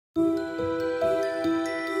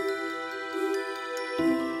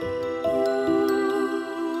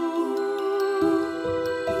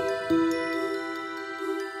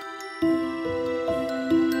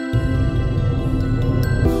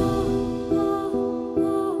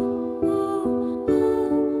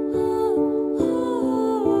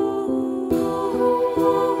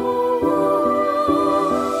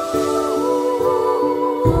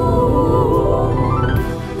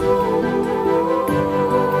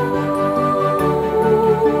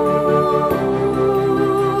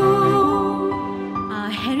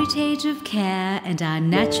Heritage of care and our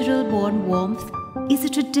natural-born warmth is a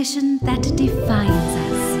tradition that defines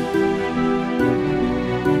us.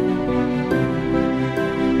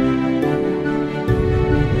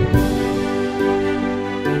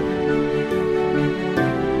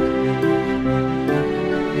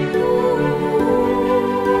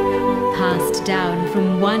 Passed down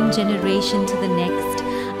from one generation to the next,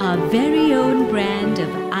 our very own brand of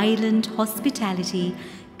island hospitality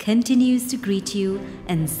continues to greet you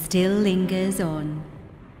and still lingers on.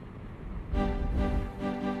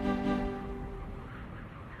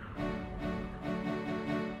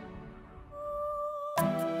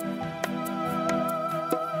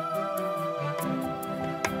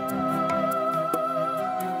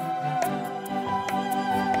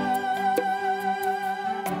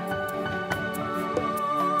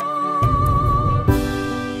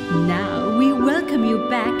 Now we welcome you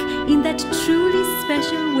back in that truly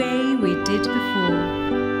special way we did before.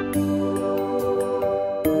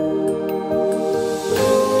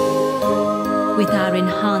 With our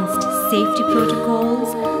enhanced safety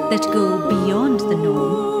protocols that go beyond the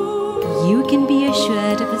norm, you can be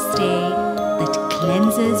assured of a stay that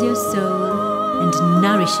cleanses your soul and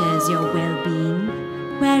nourishes your well-being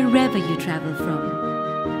wherever you travel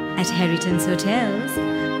from. At Heritance Hotels,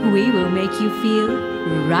 we will make you feel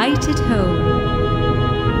right at home.